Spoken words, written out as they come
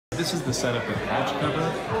this is the setup with hatch cover.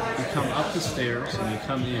 You come up the stairs and you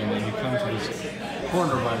come in and you come to this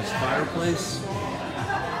corner by this fireplace.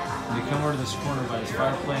 And you come over to this corner by this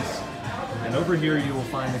fireplace. And over here you will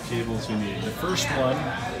find the cables you need. The first one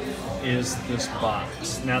is this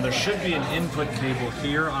box. Now there should be an input cable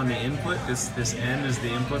here on the input. This end is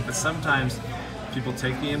the input, but sometimes people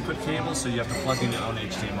take the input cable, so you have to plug in your own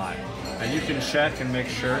HDMI. Now you can check and make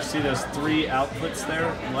sure. See those 3 outputs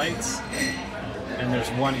there, lights? And there's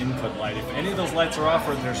 1 input light. If any of those lights are off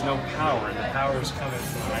or there's no power, and the power is coming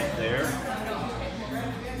from right there,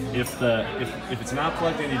 if it's not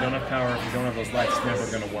plugged in, you don't have power, if you don't have those lights, it's never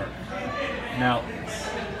going to work. Now,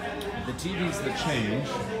 the TVs that change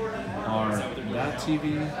are that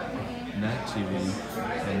TV, that TV,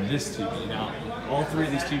 and this TV. Now, all 3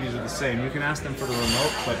 of these TVs are the same. You can ask them for the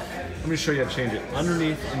remote, but let me show you how to change it.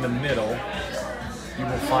 Underneath, in the middle, you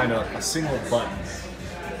will find a single button.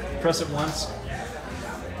 Press it once,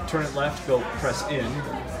 turn it left, go press in,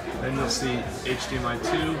 then you'll see HDMI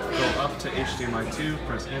 2, go up to HDMI 2,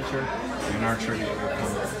 press enter, and our trigger will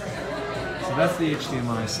come up. So that's the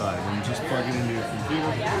HDMI side, when you just plug it into your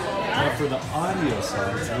computer. Now for the audio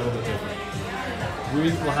side, it's a little bit different. We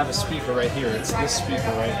will have a speaker right here. It's this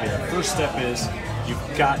speaker right here. First step is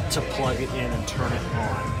you've got to plug it in and turn it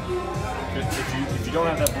on. If you don't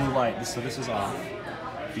have that blue light, so this is off.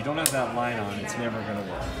 If you don't have that light on, it's never going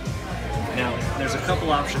to work. Now, there's a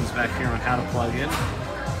couple options back here on how to plug in.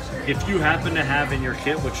 If you happen to have in your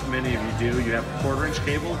kit, which many of you do, you have a 1/4-inch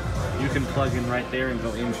cable, you can plug in right there and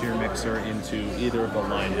go into your mixer into either of the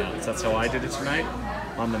line outs. That's how I did it tonight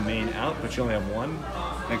on the main out, but you only have one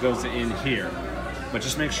that goes in here. But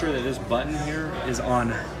just make sure that this button here is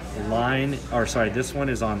on line, or sorry, this one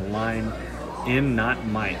is on line in, not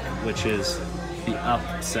mic, which is the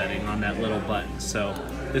up setting on that little button. So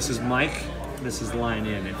this is mic, this is line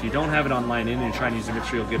in. If you don't have it on line in and you try and use a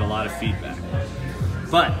mixer, you'll get a lot of feedback.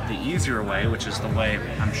 But the easier way, which is the way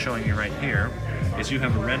I'm showing you right here, is you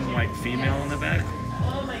have a red and white female in the back.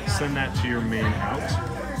 Send that to your main out.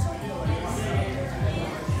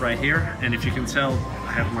 Right here, and if you can tell,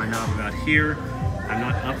 I have my knob about here. I'm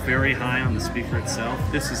not up very high on the speaker itself.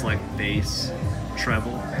 This is like bass,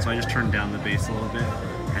 treble, so I just turned down the bass a little bit,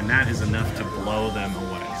 and that is enough to blow them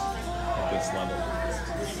away at this level.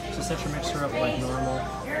 So set your mixer up like normal.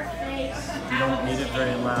 You don't need it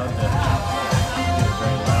very loud to get it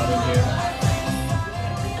very loud in here.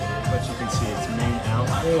 But you can see it's main out,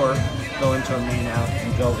 or go into a main out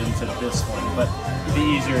and go into this one. But the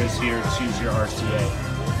easier is here, just use your RCA.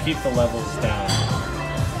 Keep the levels down.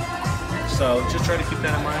 So just try to keep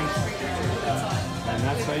that in mind. And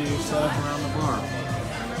that's how you set up around the bar.